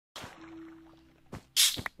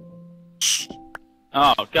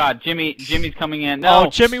Oh God, Jimmy's coming in. No, Oh,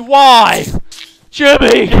 Jimmy, why?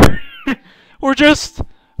 Jimmy! We're just...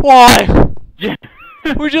 Why?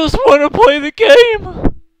 We just want to play the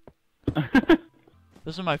game!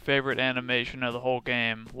 This is my favorite animation of the whole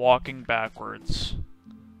game, walking backwards.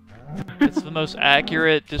 It's the most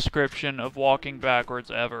accurate description of walking backwards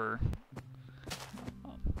ever.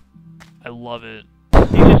 I love it.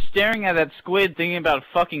 He's just staring at that squid thinking about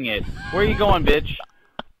fucking it. Where are you going, bitch?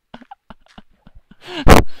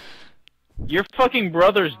 Your fucking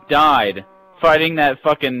brothers died fighting that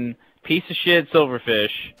fucking piece of shit silverfish.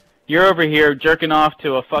 You're over here jerking off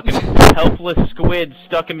to a fucking helpless squid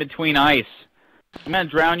stuck in between ice. I'm gonna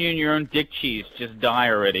drown you in your own dick cheese. Just die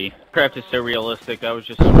already. Craft is so realistic. I was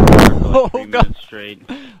just swimming for like 3 minutes straight.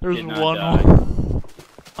 There's Did not one die. more.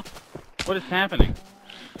 What is happening?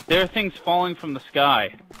 There are things falling from the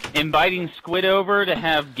sky. Inviting squid over to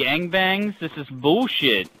have gangbangs? This is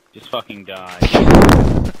bullshit. Just fucking die.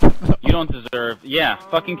 You don't deserve... Yeah,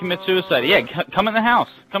 fucking commit suicide. Yeah, come in the house.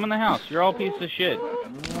 Come in the house. You're all pieces of shit.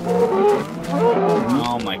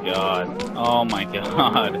 Oh my god. Oh my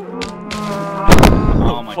god.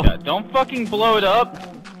 Oh my god. Don't fucking blow it up.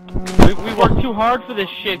 We worked too hard for this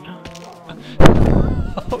shit.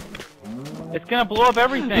 It's gonna blow up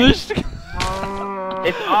everything. It's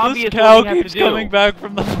obvious This cow what we have keeps to do. coming back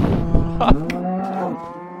from the...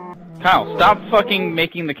 Kyle, stop fucking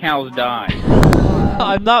making the cows die.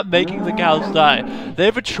 I'm not making the cows die. They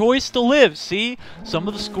have a choice to live, see? Some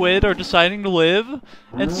of the squid are deciding to live,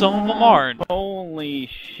 and some of them aren't. Holy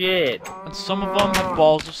shit. And some of them have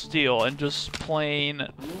balls of steel and just plain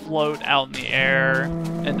float out in the air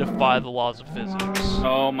and defy the laws of physics.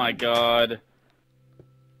 Oh my god.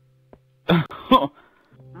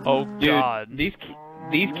 Oh Dude, god. these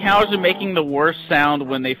cows are making the worst sound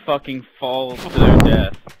when they fucking fall to their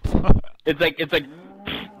death. It's like...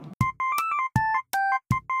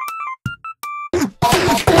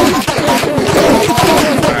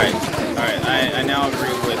 Alright, I now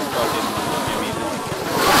agree with fucking Jimmy.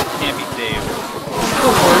 This can't be saved.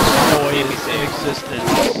 The worst noise in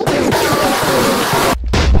existence.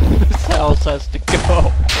 This house has to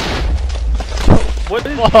go. What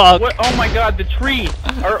is... Fuck. What? Oh my god, the tree!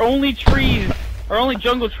 Our only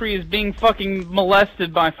jungle tree is being fucking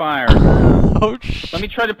molested by fire. Oh shit. Let me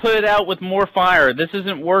try to put it out with more fire. This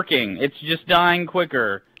isn't working. It's just dying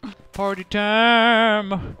quicker. Party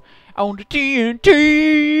time on the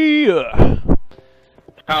TNT.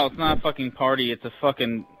 Kyle, it's not a fucking party. It's a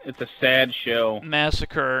sad show.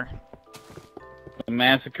 Massacre. A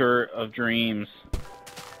massacre of dreams.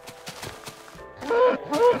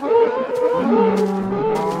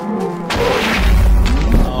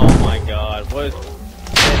 Oh my god, what is...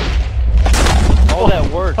 All that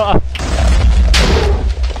work.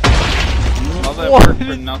 All that work for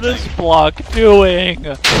nothing. What is this block doing?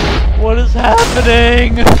 What is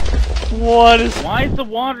happening? What is... Why is the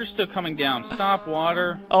water still coming down? Stop,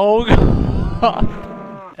 water. Oh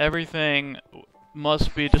god. Everything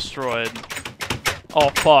must be destroyed. Oh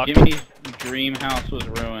fuck. Jimmy's dream house was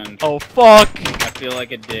ruined. Oh fuck. I feel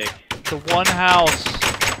like a dick. The one house.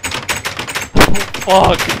 Oh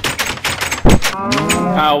fuck.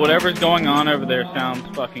 Kyle, whatever's going on over there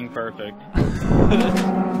sounds fucking perfect.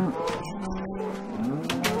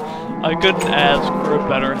 I couldn't ask for a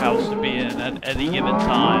better house to be in at any given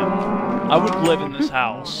time. I would live in this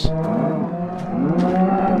house.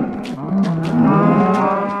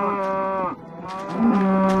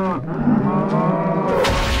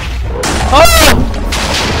 Oh!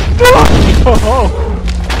 Oh!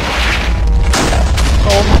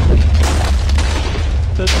 Oh my.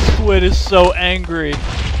 That squid is so angry.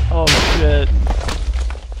 Oh shit.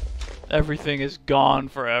 Everything is gone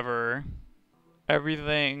forever.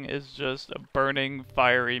 Everything is just a burning,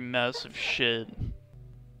 fiery mess of shit.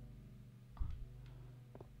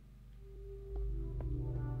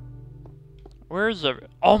 Where is every-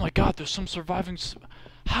 Oh my god, there's some surviving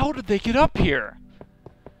How did they get up here?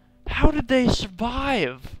 How did they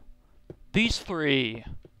survive? These three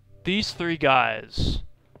guys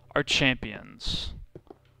are champions.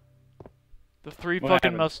 The three What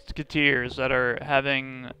fucking happened? musketeers that are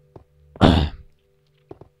having... that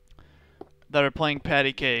are playing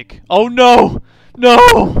patty cake. Oh no!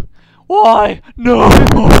 No! Why? No!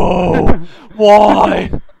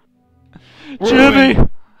 Why? Jimmy!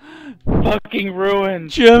 Fucking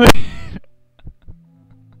ruined. Jimmy!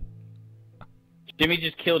 Jimmy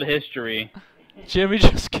just killed history. Jimmy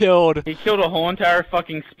just killed. He killed a whole entire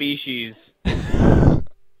fucking species. Because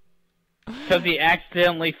he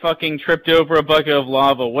accidentally fucking tripped over a bucket of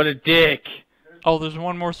lava. What a dick. Oh, there's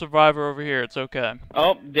one more survivor over here. It's okay.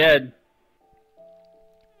 Oh, dead.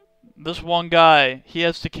 this one guy, he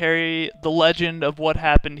has to carry the legend of what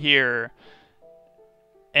happened here.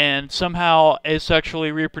 And somehow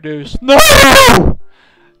asexually reproduce. No!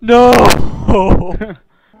 No!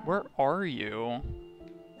 Where are you?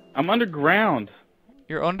 I'm underground.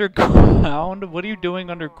 You're underground? What are you doing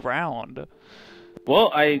underground?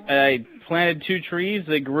 Well, I planted 2 trees,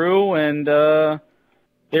 they grew, and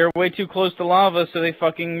they were way too close to lava, so they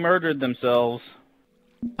fucking murdered themselves.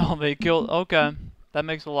 Oh, they killed... Okay. That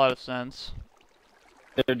makes a lot of sense.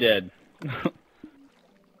 They're dead.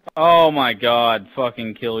 Oh my god,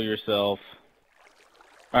 fucking kill yourself.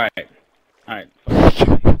 Alright. Alright.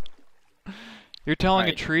 You're telling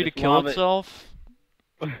a tree to kill itself?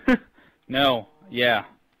 No. Yeah.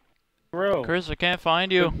 Bro. Chris, I can't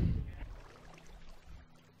find you.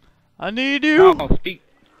 I need you! No, speak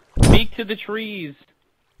to the trees.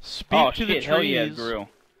 Speak to the trees. Hell yeah, it grew.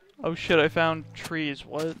 Oh shit, I found trees.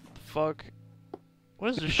 What the fuck? What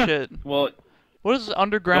is this shit? Well, what is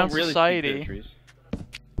underground really society?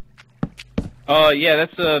 Yeah,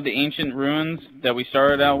 that's the ancient ruins that we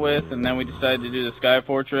started out with, and then we decided to do the Sky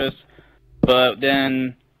Fortress. But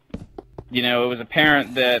then, you know, it was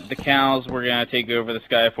apparent that the cows were gonna take over the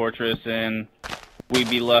Sky Fortress, and we'd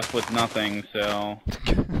be left with nothing, so...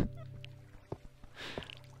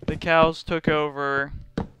 The cows took over.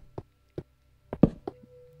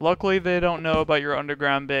 Luckily, they don't know about your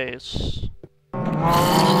underground base.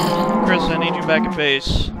 Chris, I need you back at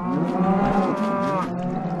base.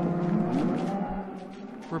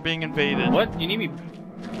 We're being invaded. What? You need me...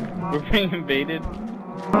 We're being invaded?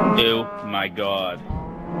 Oh my god.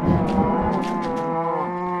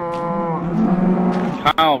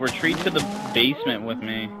 Kyle, retreat to the basement with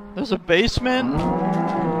me. There's a basement?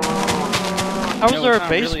 How is there a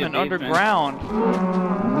basement underground?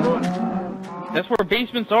 That's where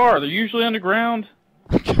basements are. They're usually underground.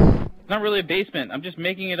 It's not really a basement. I'm just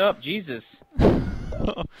making it up. Jesus.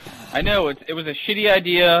 I know, it was a shitty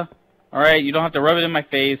idea. Alright, you don't have to rub it in my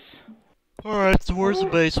face. Alright, so where's the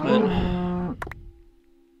basement?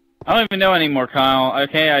 I don't even know anymore, Kyle.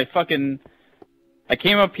 Okay, I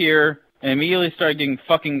came up here and immediately started getting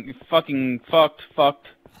fucked.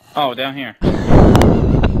 Oh, down here.